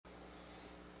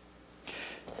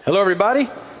Hello, everybody.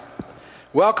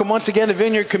 Welcome once again to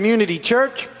Vineyard Community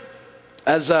Church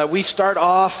as we start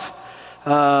off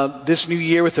this new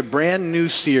year with a brand new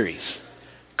series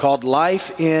called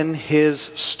Life in His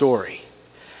Story.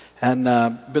 And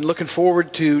been looking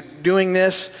forward to doing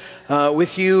this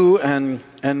with you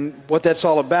and what that's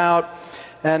all about.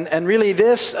 And really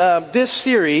this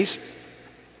series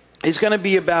is going to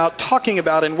be about talking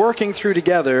about and working through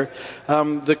together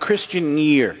the Christian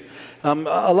year.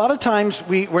 A lot of times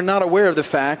we're not aware of the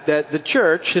fact that the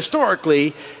church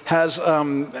historically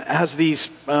has these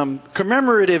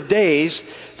commemorative days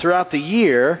throughout the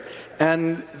year,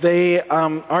 and they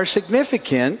are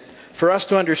significant for us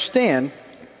to understand,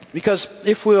 because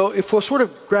if we'll sort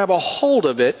of grab a hold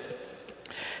of it,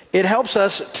 it helps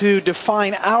us to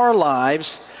define our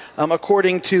lives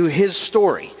according to His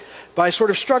story, by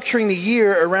sort of structuring the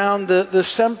year around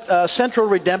the central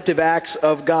redemptive acts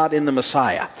of God in the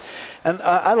Messiah. And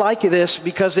I like this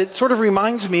because it sort of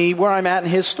reminds me where I'm at in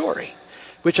His story,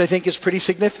 which I think is pretty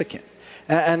significant.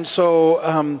 And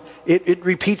so it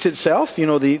repeats itself,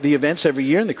 the events every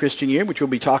year in the Christian year, which we'll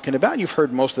be talking about. You've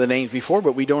heard most of the names before,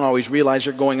 but we don't always realize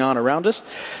they're going on around us.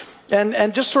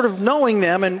 And just sort of knowing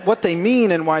them and what they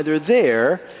mean and why they're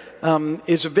there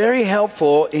is very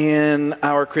helpful in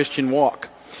our Christian walk.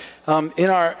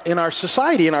 In our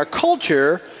society, in our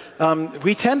culture,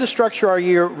 we tend to structure our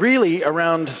year really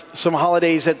around some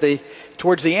holidays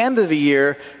towards the end of the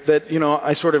year that,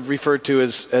 I sort of refer to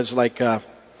as like,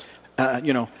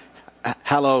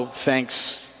 Hallow,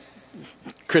 Thanks,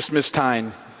 Christmas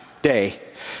time day.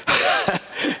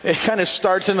 It kind of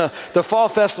starts in the fall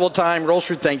festival time, rolls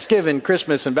through Thanksgiving,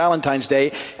 Christmas, and Valentine's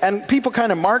Day, and people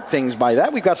kind of mark things by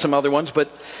that. We've got some other ones,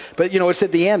 but it's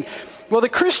at the end. Well, the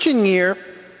Christian year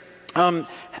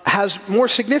has more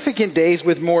significant days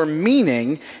with more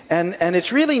meaning, and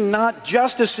it's really not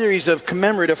just a series of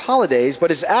commemorative holidays, but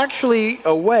it's actually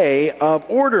a way of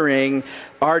ordering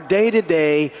our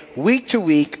day-to-day,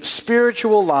 week-to-week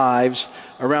spiritual lives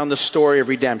around the story of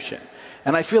redemption.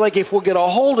 And I feel like if we'll get a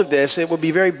hold of this, it will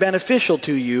be very beneficial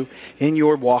to you in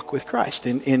your walk with Christ,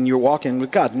 in your walking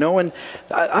with God.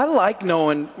 I like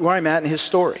knowing where I'm at in His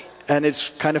story. And it's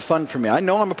kind of fun for me. I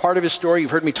know I'm a part of His story.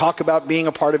 You've heard me talk about being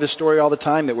a part of His story all the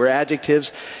time, that we're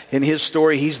adjectives in His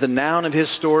story. He's the noun of His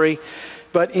story.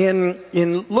 But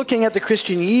in looking at the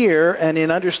Christian year and in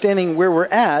understanding where we're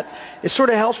at, it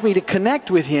sort of helps me to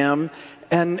connect with Him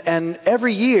and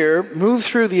every year move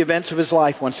through the events of His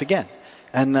life once again.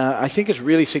 And I think it's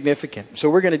really significant. So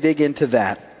we're going to dig into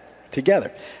that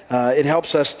together. It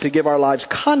helps us to give our lives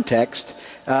context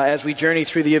as we journey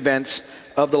through the events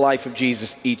of the life of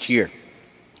Jesus each year.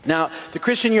 Now, the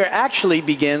Christian year actually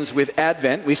begins with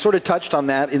Advent. We sort of touched on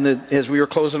that as we were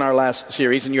closing our last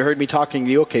series, and you heard me talking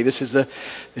to you. Okay, this is the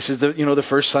the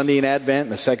first Sunday in Advent,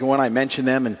 and the second one I mentioned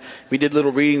them, and we did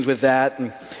little readings with that.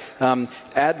 And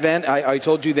Advent, I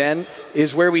told you then,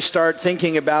 is where we start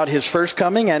thinking about His first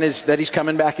coming and that He's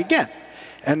coming back again,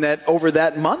 and that over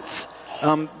that month,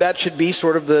 that should be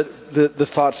sort of the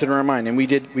thoughts in our mind. And we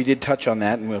did touch on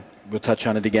that, and we'll touch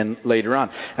on it again later on.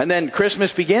 And then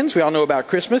Christmas begins. We all know about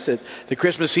Christmas. The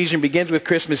Christmas season begins with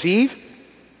Christmas Eve.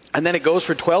 And then it goes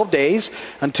for 12 days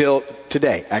until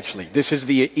today, actually. This is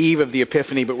the eve of the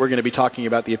Epiphany, but we're going to be talking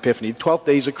about the Epiphany. 12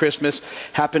 days of Christmas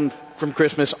happen from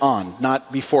Christmas on,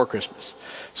 not before Christmas.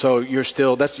 So you're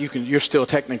still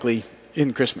technically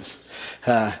in Christmas.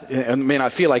 It may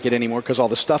not feel like it anymore because all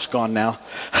the stuff's gone now.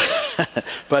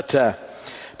 But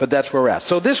that's where we're at.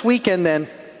 So this weekend then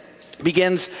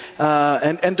begins,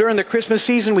 and during the Christmas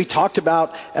season we talked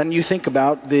about, and you think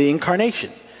about the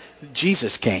incarnation.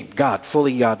 Jesus came, God,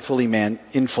 fully man,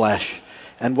 in flesh,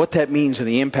 and what that means and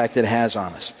the impact it has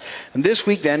on us. And this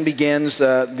week then begins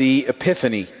the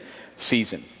Epiphany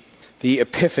season. The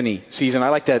Epiphany season. I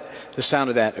like the sound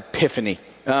of that, Epiphany.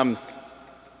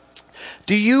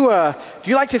 Do you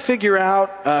like to figure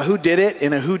out who did it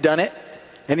in a whodunit?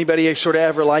 Anybody sort of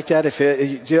ever like that?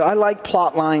 I like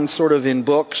plot lines sort of in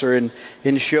books or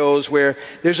in shows where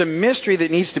there's a mystery that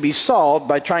needs to be solved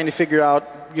by trying to figure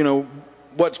out,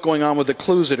 what's going on with the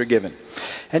clues that are given.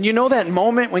 And that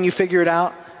moment when you figure it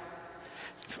out,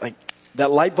 it's like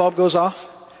that light bulb goes off.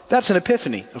 That's an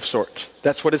epiphany of sorts.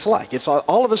 That's what it's like. It's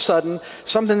all of a sudden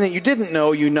something that you didn't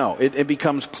know, It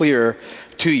becomes clearer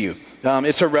to you.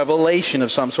 It's a revelation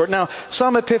of some sort. Now,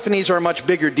 some epiphanies are a much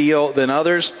bigger deal than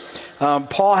others.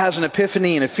 Paul has an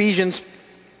epiphany in Ephesians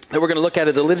that we're going to look at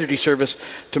the liturgy service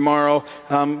tomorrow,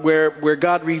 where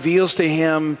God reveals to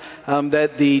him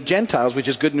that the Gentiles, which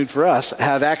is good news for us,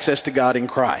 have access to God in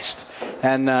Christ.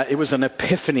 And it was an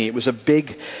epiphany. It was a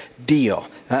big deal.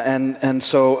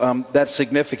 So that's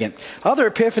significant. Other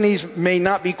epiphanies may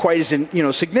not be quite as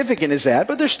significant as that,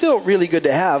 but they're still really good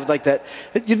to have. Like that,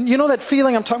 you know that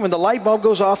feeling I'm talking when the light bulb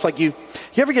goes off? Like you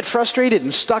ever get frustrated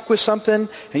and stuck with something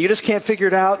and you just can't figure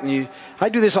it out? I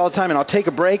do this all the time, and I'll take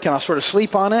a break and I'll sort of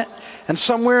sleep on it. And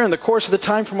somewhere in the course of the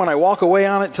time from when I walk away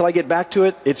on it till I get back to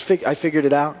it, I figured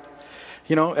it out.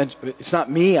 And it's not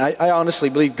me. I honestly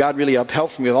believe God really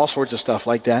helps me with all sorts of stuff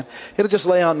like that. It'll just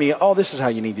lay on me, oh, this is how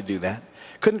you need to do that.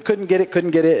 Couldn't get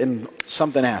it, and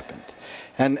something happened.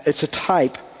 And it's a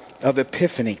type of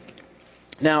epiphany.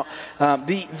 Now,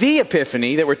 the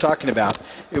epiphany that we're talking about,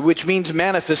 which means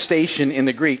manifestation in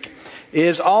the Greek,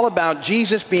 is all about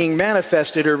Jesus being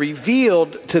manifested or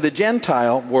revealed to the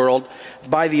Gentile world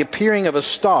by the appearing of a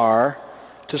star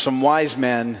to some wise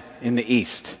men in the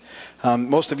East.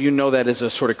 Most of you know that as a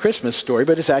sort of Christmas story,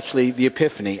 but it's actually the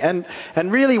Epiphany. And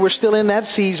really we're still in that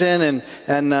season,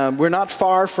 and we're not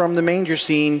far from the manger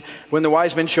scene when the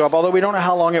wise men show up, although we don't know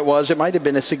how long it was. It might have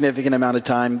been a significant amount of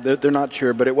time. They're not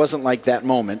sure, but it wasn't like that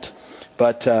moment.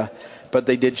 But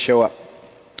they did show up.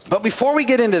 But before we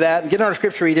get into that and get on our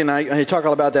scripture reading, I talk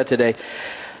all about that today,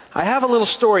 I have a little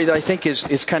story that I think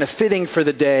is kind of fitting for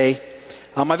the day.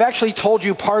 I've actually told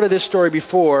you part of this story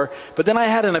before, but then I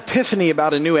had an epiphany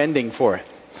about a new ending for it.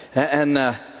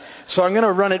 So I'm going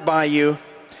to run it by you,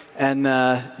 and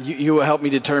you will help me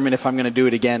determine if I'm going to do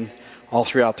it again all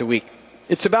throughout the week.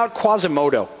 It's about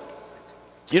Quasimodo.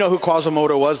 You know who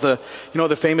Quasimodo was? The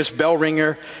famous bell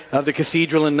ringer of the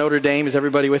cathedral in Notre Dame. Is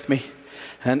everybody with me?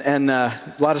 And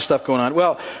a lot of stuff going on.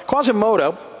 Well,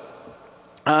 Quasimodo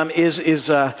has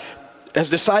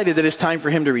decided that it's time for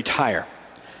him to retire.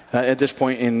 At this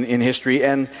point in history.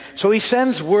 And so he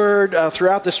sends word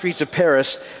throughout the streets of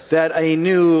Paris that a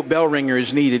new bell ringer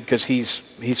is needed because he's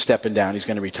stepping down. He's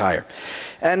going to retire.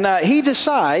 And he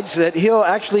decides that he'll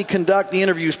actually conduct the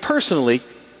interviews personally.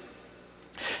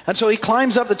 And so he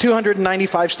climbs up the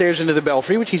 295 stairs into the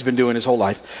belfry, which he's been doing his whole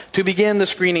life, to begin the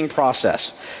screening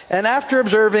process. And after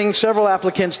observing several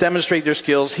applicants demonstrate their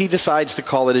skills, he decides to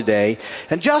call it a day.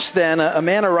 And just then, a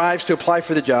man arrives to apply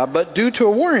for the job, but due to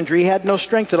a war injury, he had no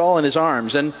strength at all in his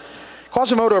arms. And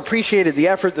Quasimodo appreciated the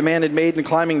effort the man had made in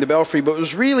climbing the belfry, but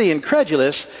was really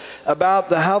incredulous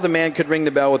about how the man could ring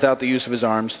the bell without the use of his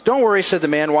arms. "Don't worry," said the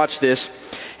man, "watch this."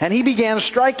 And he began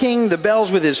striking the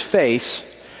bells with his face,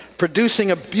 producing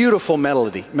a beautiful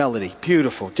melody,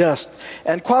 beautiful, just.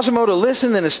 And Quasimodo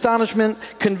listened in astonishment,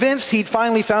 convinced he'd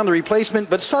finally found a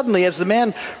replacement, but suddenly, as the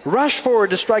man rushed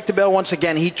forward to strike the bell once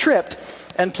again, he tripped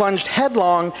and plunged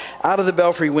headlong out of the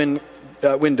belfry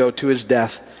window to his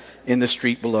death in the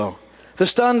street below. The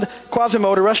stunned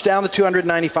Quasimodo rushed down the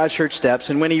 295 church steps,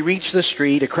 and when he reached the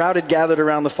street, a crowd had gathered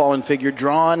around the fallen figure,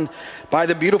 drawn by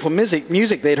the beautiful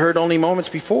music they'd heard only moments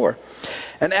before.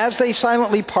 And as they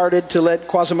silently parted to let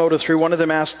Quasimodo through, one of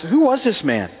them asked, "Who was this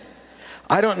man?"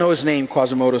 "I don't know his name,"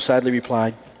 Quasimodo sadly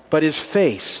replied, "but his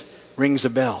face rings a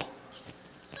bell."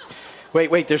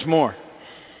 Wait, there's more.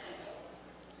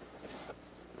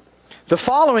 The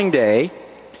following day,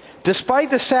 despite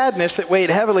the sadness that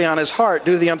weighed heavily on his heart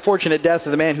due to the unfortunate death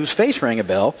of the man whose face rang a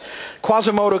bell,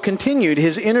 Quasimodo continued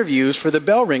his interviews for the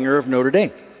bell ringer of Notre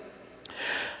Dame.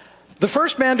 The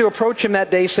first man to approach him that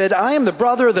day said, "I am the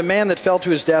brother of the man that fell to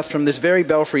his death from this very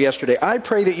belfry yesterday. I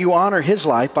pray that you honor his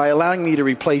life by allowing me to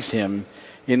replace him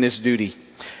in this duty."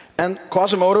 And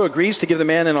Quasimodo agrees to give the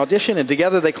man an audition, and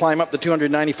together they climb up the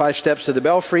 295 steps to the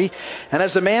belfry. And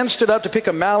as the man stood up to pick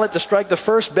a mallet to strike the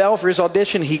first bell for his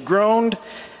audition, he groaned,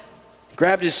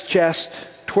 grabbed his chest,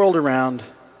 twirled around,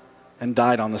 and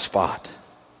died on the spot.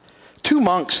 Two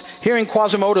monks, hearing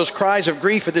Quasimodo's cries of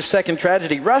grief at this second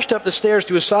tragedy, rushed up the stairs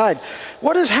to his side.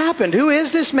 "What has happened? Who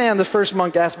is this man?" the first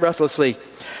monk asked breathlessly.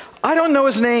 "I don't know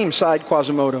his name," sighed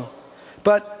Quasimodo,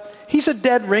 "but he's a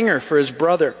dead ringer for his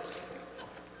brother."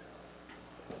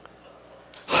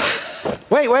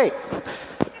 Wait.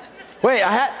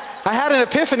 I had an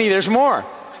epiphany. There's more.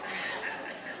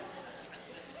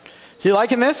 You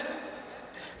liking this?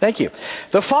 Thank you.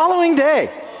 The following day,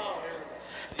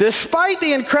 despite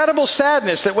the incredible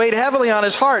sadness that weighed heavily on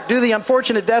his heart due to the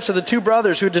unfortunate deaths of the two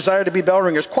brothers who desired to be bell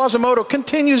ringers, Quasimodo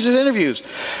continues his interviews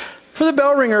for the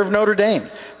bell ringer of Notre Dame.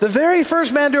 The very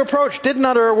first man to approach didn't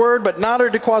utter a word, but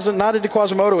nodded to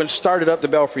Quasimodo and started up the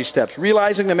belfry steps.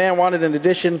 Realizing the man wanted an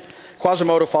addition,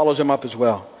 Quasimodo follows him up as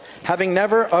well. Having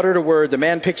never uttered a word, the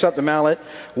man picks up the mallet,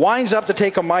 winds up to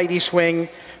take a mighty swing,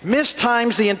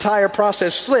 mistimes the entire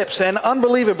process, slips, and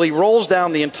unbelievably rolls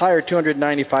down the entire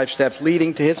 295 steps,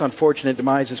 leading to his unfortunate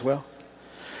demise as well.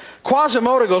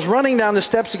 Quasimodo goes running down the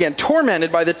steps again,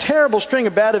 tormented by the terrible string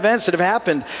of bad events that have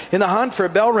happened in the hunt for a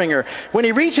bell ringer. When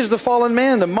he reaches the fallen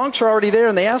man, the monks are already there,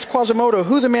 and they ask Quasimodo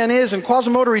who the man is, and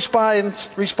Quasimodo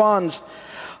responds,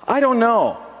 I don't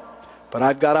know, but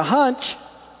I've got a hunch.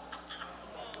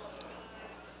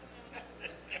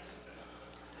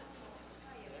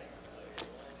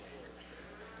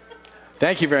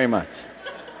 Thank you very much.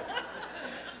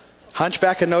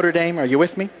 Hunchback of Notre Dame, are you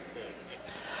with me?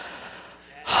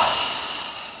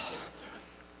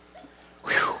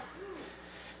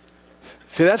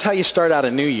 See, that's how you start out a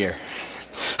new year.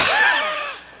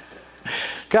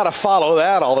 Got to follow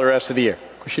that all the rest of the year.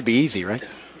 It should be easy, right?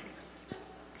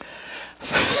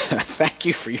 Thank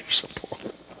you for your support.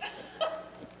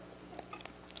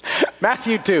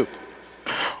 Matthew 2,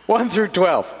 1 through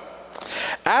 12.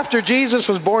 After Jesus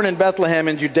was born in Bethlehem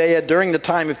in Judea during the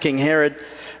time of King Herod,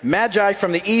 Magi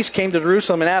from the east came to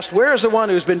Jerusalem and asked, where is the one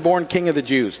who has been born King of the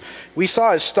Jews? We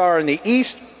saw his star in the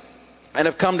east and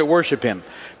have come to worship him.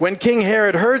 When King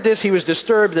Herod heard this, he was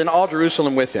disturbed, and all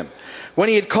Jerusalem with him. When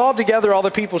he had called together all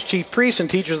the people's chief priests and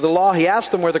teachers of the law, he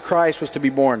asked them where the Christ was to be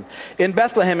born. In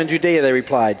Bethlehem in Judea, they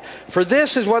replied, for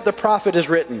this is what the prophet has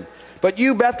written. But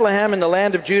you, Bethlehem, in the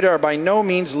land of Judah, are by no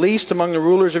means least among the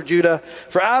rulers of Judah,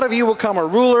 for out of you will come a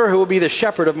ruler who will be the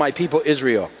shepherd of my people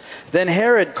Israel. Then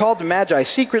Herod called the Magi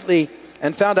secretly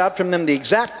and found out from them the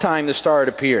exact time the star had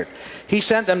appeared. He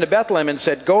sent them to Bethlehem and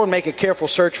said, go and make a careful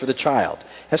search for the child.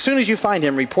 As soon as you find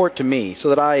him, report to me, so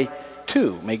that I,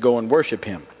 too, may go and worship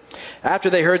him. After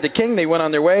they heard the king, they went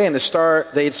on their way, and the star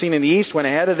they had seen in the east went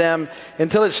ahead of them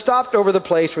until it stopped over the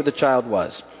place where the child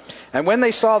was. And when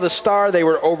they saw the star, they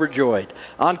were overjoyed.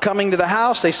 On coming to the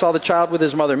house, they saw the child with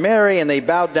his mother Mary, and they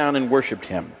bowed down and worshipped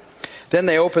him. Then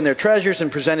they opened their treasures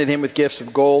and presented him with gifts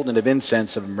of gold and of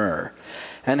incense of myrrh.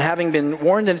 And having been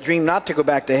warned in a dream not to go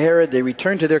back to Herod, they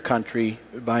returned to their country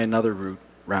by another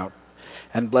route.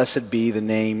 And blessed be the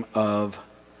name of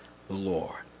the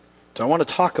Lord. So I want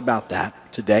to talk about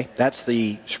that today. That's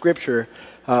the scripture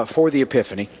for the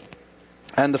Epiphany.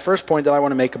 And the first point that I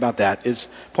want to make about that is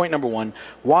point number 1.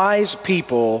 Wise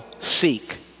people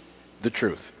seek the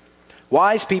truth.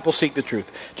 Wise people seek the truth.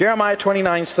 Jeremiah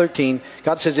 29:13,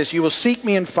 God says this, you will seek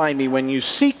me and find me when you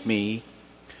seek me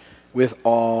with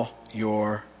all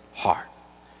your heart.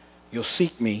 You'll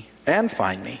seek me and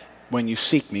find me when you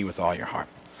seek me with all your heart.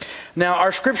 Now,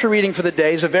 our scripture reading for the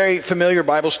day is a very familiar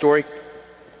Bible story.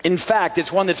 In fact,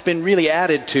 it's one that's been really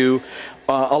added to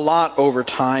a lot over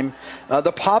time.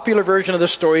 The popular version of the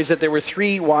story is that there were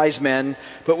 3 wise men,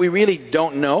 but we really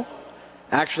don't know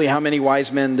actually how many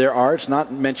wise men there are. It's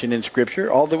not mentioned in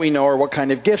Scripture. All that we know are what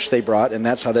kind of gifts they brought, and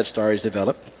that's how that story is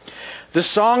developed. The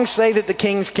songs say that the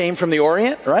kings came from the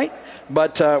Orient, right?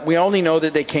 But we only know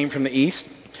that they came from the East.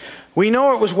 We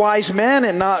know it was wise men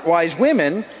and not wise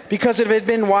women, because if it had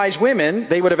been wise women,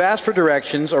 they would have asked for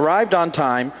directions, arrived on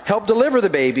time, helped deliver the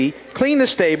baby, cleaned the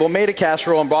stable, made a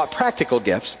casserole, and bought practical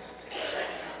gifts.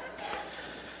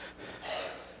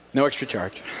 No extra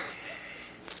charge.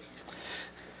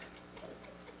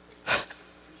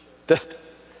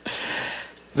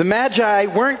 The Magi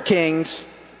weren't kings,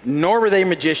 nor were they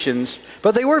magicians,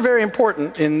 but they were very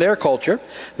important in their culture.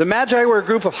 The Magi were a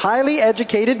group of highly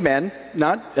educated men,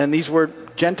 and these were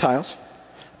Gentiles,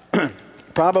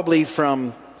 probably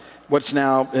from what's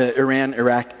now Iran,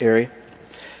 Iraq area.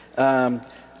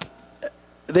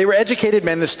 They were educated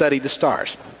men that studied the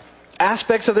stars.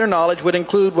 Aspects of their knowledge would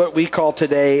include what we call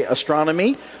today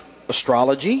astronomy,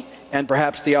 astrology, and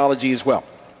perhaps theology as well.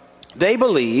 They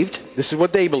believed, this is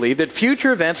what they believed, that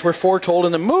future events were foretold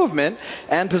in the movement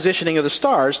and positioning of the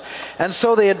stars, and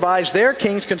so they advised their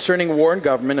kings concerning war and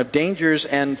government of dangers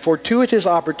and fortuitous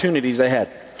opportunities ahead.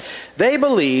 They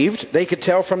believed they could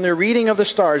tell from their reading of the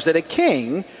stars that a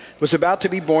king was about to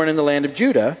be born in the land of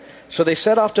Judah, so they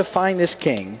set off to find this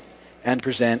king and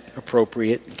present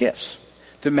appropriate gifts.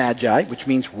 The Magi, which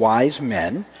means wise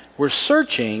men, were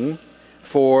searching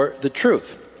for the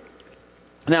truth.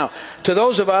 Now, to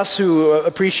those of us who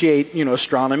appreciate,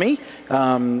 astronomy,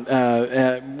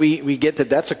 we get that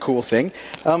that's a cool thing.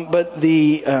 But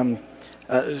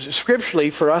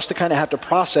scripturally, for us to kind of have to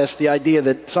process the idea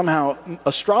that somehow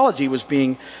astrology was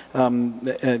being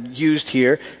used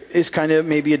here is kind of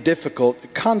maybe a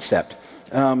difficult concept.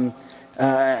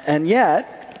 And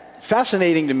yet,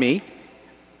 fascinating to me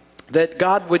that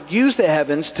God would use the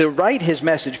heavens to write His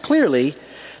message clearly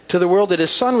to the world that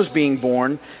His Son was being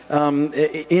born,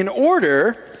 in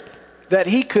order that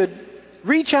He could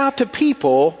reach out to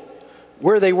people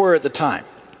where they were at the time.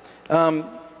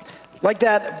 By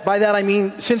that I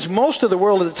mean, since most of the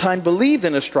world at the time believed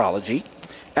in astrology,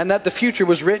 and that the future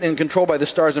was written and controlled by the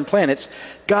stars and planets,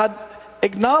 God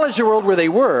acknowledge the world where they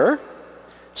were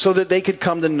so that they could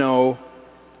come to know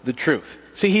the truth.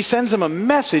 See, he sends them a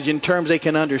message in terms they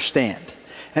can understand.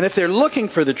 And if they're looking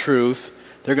for the truth,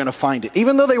 they're going to find it.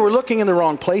 Even though they were looking in the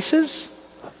wrong places,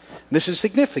 this is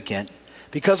significant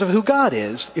because of who God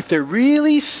is. If they're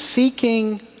really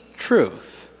seeking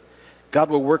truth, God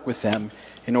will work with them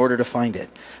in order to find it.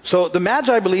 So the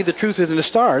Magi believe the truth is in the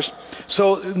stars.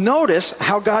 So notice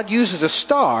how God uses a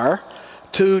star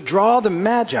to draw the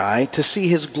Magi to see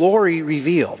his glory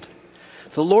revealed.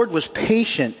 The Lord was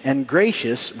patient and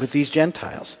gracious with these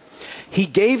Gentiles. He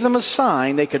gave them a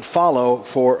sign they could follow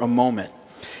for a moment.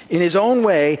 In his own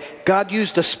way, God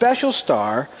used a special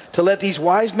star to let these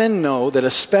wise men know that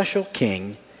a special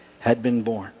king had been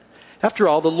born. After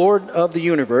all, the Lord of the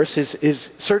universe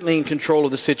is certainly in control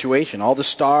of the situation. All the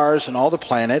stars and all the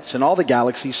planets and all the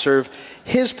galaxies serve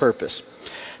his purpose.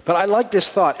 But I like this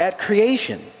thought. At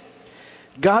creation,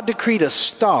 God decreed a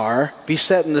star be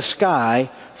set in the sky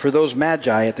for those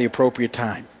Magi at the appropriate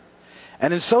time.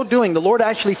 And in so doing, the Lord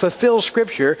actually fulfills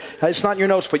Scripture. It's not in your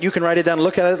notes, but you can write it down and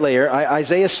look at it later.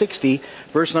 Isaiah 60,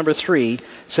 verse number 3,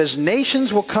 says,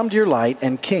 "Nations will come to your light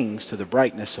and kings to the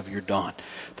brightness of your dawn."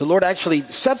 The Lord actually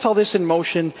sets all this in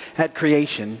motion at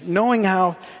creation, knowing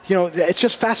how, it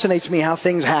just fascinates me how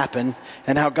things happen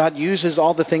and how God uses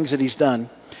all the things that he's done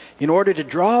in order to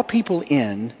draw people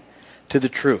in to the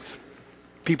truth.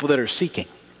 People that are seeking.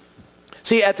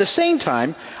 See, at the same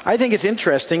time, I think it's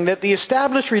interesting that the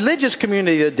established religious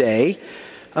community of the day,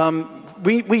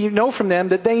 we know from them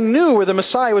that they knew where the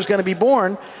Messiah was going to be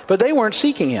born, but they weren't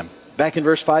seeking him. Back in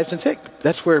verse 5 and 6.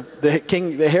 That's where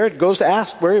the Herod goes to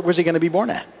ask, where was he going to be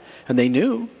born at? And they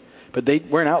knew, but they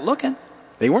weren't out looking.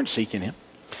 They weren't seeking him.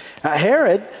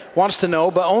 Herod wants to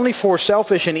know, but only for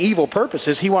selfish and evil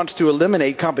purposes. He wants to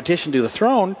eliminate competition to the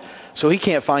throne, so he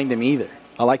can't find him either.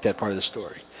 I like that part of the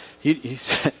story.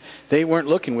 They weren't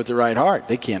looking with the right heart.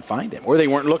 They can't find him. Or they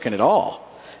weren't looking at all.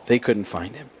 They couldn't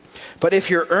find him. But if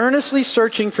you're earnestly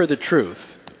searching for the truth,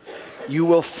 you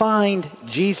will find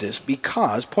Jesus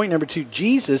because, point number 2,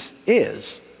 Jesus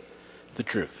is the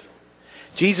truth.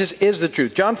 Jesus is the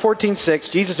truth. John 14:6,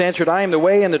 Jesus answered, "I am the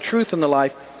way and the truth and the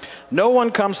life. No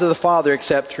one comes to the Father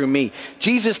except through me."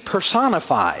 Jesus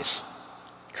personifies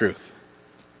truth.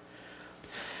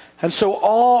 And so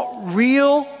all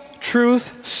real truth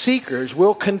seekers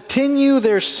will continue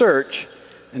their search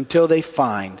until they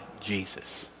find Jesus.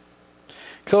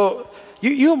 So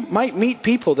you might meet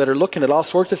people that are looking at all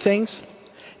sorts of things.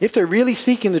 If they're really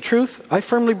seeking the truth, I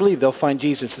firmly believe they'll find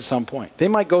Jesus at some point. They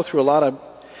might go through a lot of...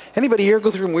 Anybody here go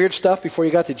through some weird stuff before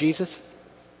you got to Jesus?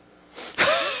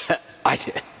 I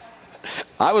did.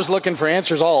 I was looking for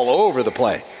answers all over the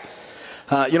place.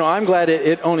 I'm glad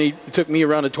it only took me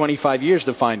around 25 years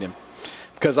to find him.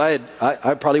 Because I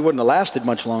probably wouldn't have lasted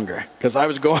much longer. Because I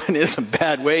was going in some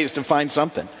bad ways to find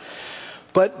something.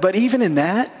 But even in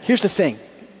that, here's the thing.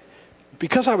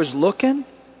 Because I was looking,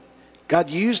 God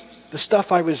used the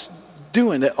stuff I was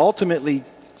doing to ultimately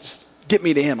get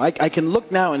me to him. I can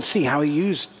look now and see how he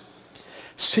used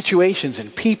situations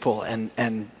and people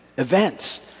and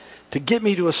events to get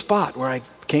me to a spot where I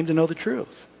came to know the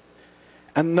truth.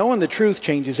 And knowing the truth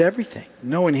changes everything.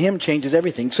 Knowing him changes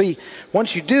everything. See,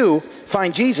 once you do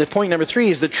find Jesus, point number 3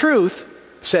 is the truth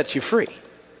sets you free.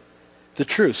 The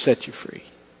truth sets you free.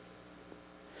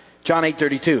 John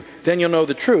 8:32. Then you'll know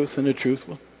the truth, and the truth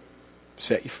will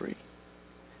set you free.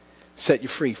 Set you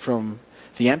free from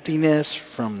the emptiness,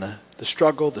 from the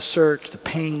struggle, the search, the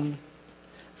pain,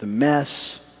 the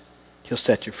mess. He'll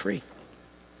set you free.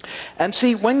 And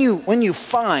see, when you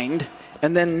find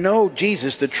and then know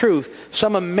Jesus, the truth,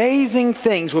 some amazing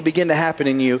things will begin to happen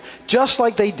in you, just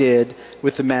like they did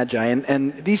with the Magi.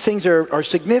 And these things are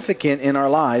significant in our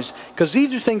lives, because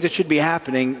these are things that should be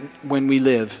happening when we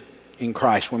live in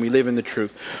Christ, when we live in the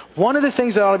truth. One of the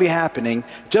things that ought to be happening,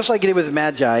 just like it did with the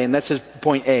Magi, and that's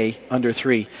point A under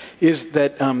 3, is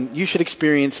that you should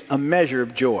experience a measure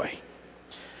of joy.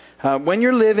 When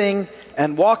you're living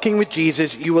and walking with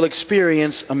Jesus, you will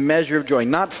experience a measure of joy.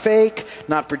 Not fake,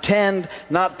 not pretend,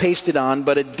 not pasted on,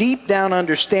 but a deep down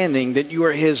understanding that you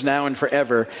are his now and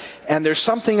forever. And there's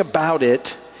something about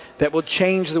it that will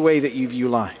change the way that you view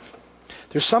life.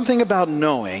 There's something about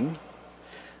knowing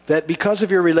that because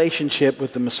of your relationship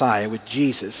with the Messiah, with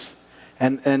Jesus,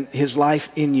 and his life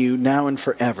in you now and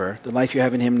forever, the life you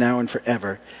have in him now and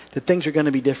forever, that things are going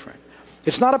to be different.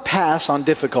 It's not a pass on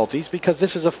difficulties, because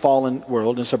this is a fallen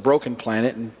world, and it's a broken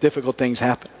planet, and difficult things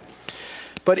happen.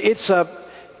 But it's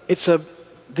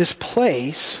this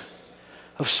place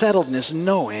of settledness,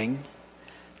 knowing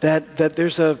that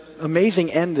there's an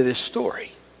amazing end to this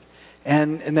story,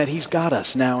 and that he's got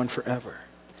us now and forever.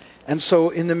 And so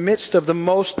in the midst of the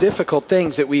most difficult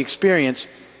things that we experience,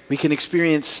 we can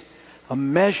experience a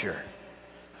measure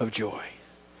of joy.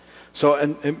 So,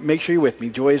 and make sure you're with me.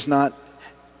 Joy is not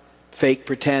fake,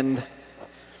 pretend.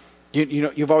 You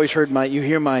know, you've always heard you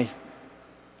hear my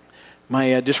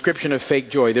description of fake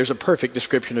joy. There's a perfect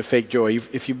description of fake joy.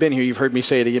 If you've been here, you've heard me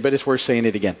say it again, but it's worth saying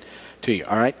it again to you,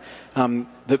 all right?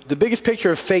 The biggest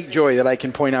picture of fake joy that I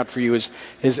can point out for you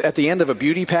is at the end of a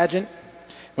beauty pageant,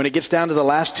 when it gets down to the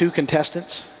last two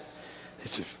contestants.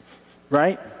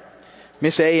 Right?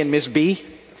 Miss A and Miss B.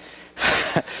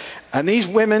 And these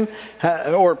women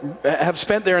have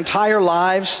spent their entire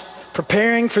lives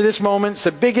preparing for this moment. It's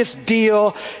the biggest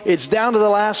deal. It's down to the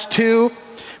last two.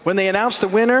 When they announce the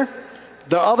winner,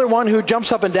 the other one who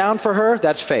jumps up and down for her,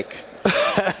 that's fake.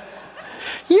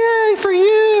 Yay for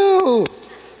you!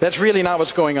 That's really not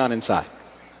what's going on inside.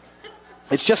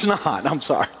 It's just not. I'm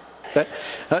sorry.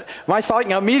 My thought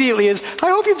immediately is, I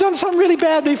hope you've done something really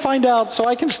bad they find out so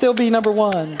I can still be number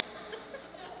one.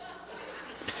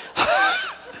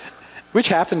 Which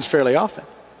happens fairly often.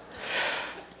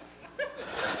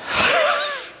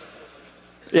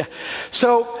 Yeah.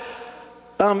 So,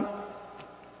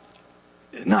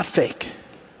 not fake,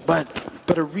 but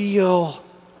a real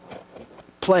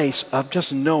place of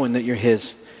just knowing that you're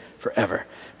His forever.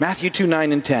 Matthew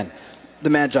 2:9 and 10. The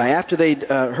Magi, after they'd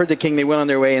heard the king, they went on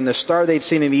their way, and the star they'd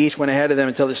seen in the east went ahead of them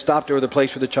until it stopped over the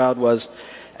place where the child was.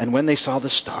 And when they saw the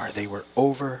star, they were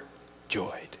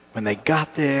overjoyed. When they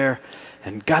got there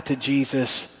and got to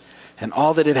Jesus and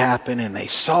all that had happened, and they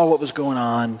saw what was going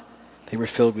on, they were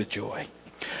filled with joy.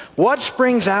 What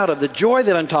springs out of the joy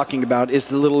that I'm talking about is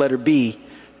the little letter B,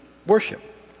 worship.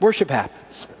 Worship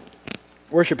happens.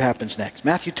 Worship happens next.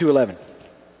 Matthew 2:11.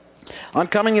 On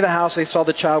coming to the house, they saw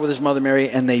the child with his mother Mary,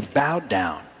 and they bowed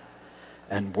down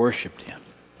and worshipped Him.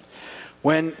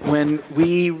 When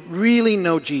we really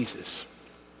know Jesus,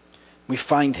 we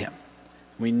find Him,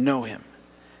 we know Him,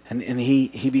 and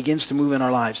He begins to move in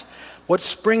our lives. What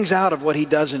springs out of what He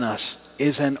does in us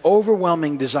is an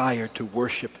overwhelming desire to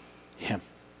worship Him.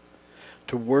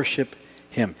 To worship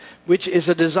Him, which is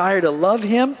a desire to love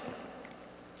Him,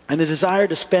 and a desire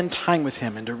to spend time with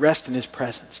Him and to rest in His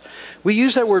presence. We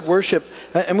use that word worship,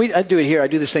 and I do it here, I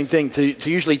do the same thing, to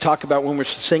usually talk about when we're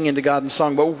singing to God in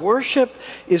song. But worship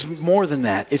is more than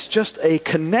that. It's just a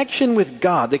connection with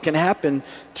God that can happen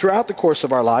throughout the course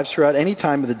of our lives, throughout any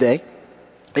time of the day.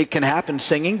 It can happen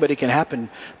singing, but it can happen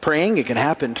praying. It can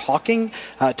happen talking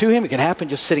to Him. It can happen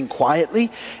just sitting quietly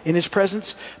in His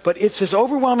presence. But it's this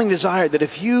overwhelming desire that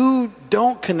if you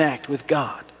don't connect with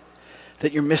God,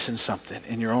 that you're missing something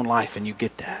in your own life, and you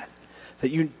get that.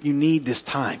 That you need this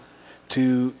time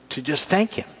to just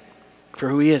thank Him for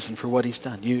who He is and for what He's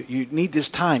done. You need this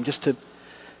time just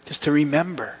to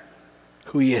remember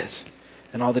who He is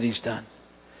and all that He's done.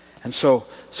 And so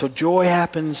joy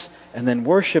happens, and then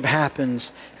worship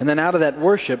happens, and then out of that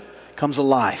worship comes a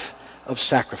life of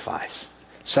sacrifice.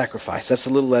 Sacrifice. That's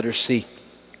the little letter C.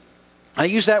 I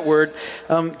use that word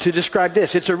to describe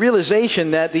this. It's a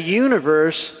realization that the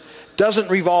universe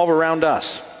doesn't revolve around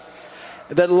us.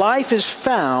 That life is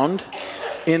found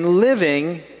in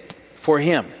living for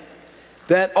Him.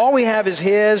 That all we have is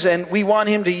His, and we want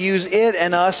Him to use it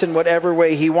and us in whatever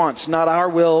way He wants. Not our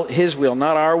will, His will.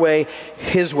 Not our way,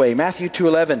 His way. Matthew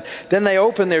 2:11. Then they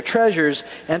opened their treasures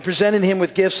and presented Him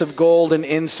with gifts of gold and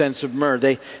incense of myrrh.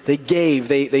 They gave,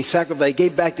 they sacrificed, they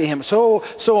gave back to Him. So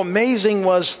amazing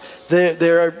was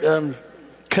their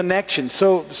connection.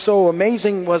 So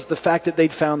amazing was the fact that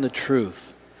they'd found the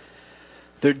truth.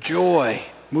 Their joy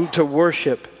moved to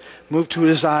worship, moved to a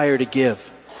desire to give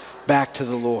back to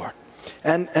the Lord.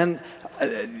 And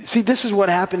see, this is what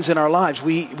happens in our lives.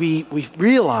 We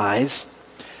realize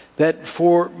that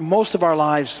for most of our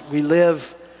lives, we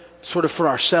live sort of for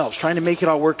ourselves, trying to make it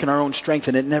all work in our own strength,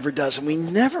 and it never does. And we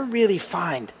never really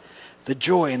find the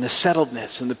joy and the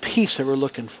settledness and the peace that we're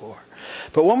looking for.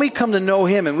 But when we come to know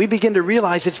Him and we begin to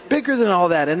realize it's bigger than all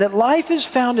that, and that life is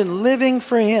found in living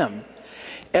for Him,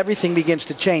 everything begins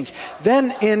to change.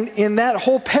 Then in that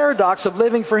whole paradox of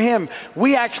living for Him,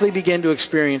 we actually begin to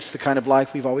experience the kind of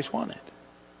life we've always wanted.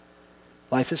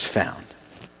 Life is found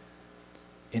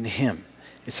in Him.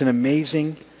 It's an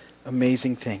amazing,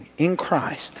 amazing thing. In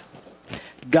Christ,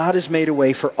 God has made a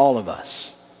way for all of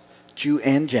us, Jew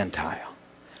and Gentile,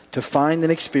 to find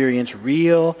and experience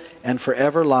real and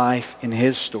forever life in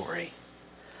His story.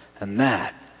 And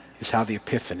that is how the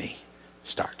Epiphany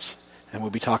starts. And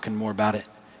we'll be talking more about it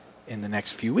in the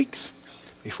next few weeks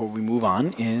before we move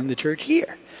on in the church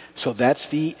year. So that's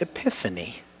the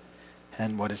Epiphany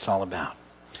and what it's all about.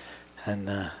 And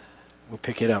we'll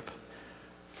pick it up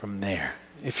from there.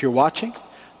 If you're watching,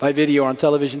 by video or on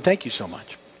television, thank you so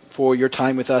much for your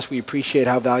time with us. We appreciate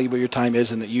how valuable your time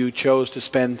is and that you chose to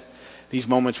spend these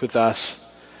moments with us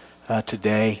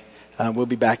today. We'll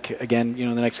be back again,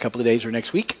 in the next couple of days or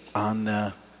next week on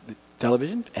the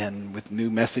television and with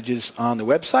new messages on the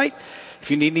website.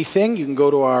 If you need anything, you can go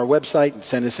to our website and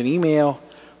send us an email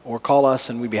or call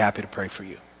us, and we'd be happy to pray for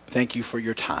you. Thank you for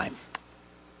your time.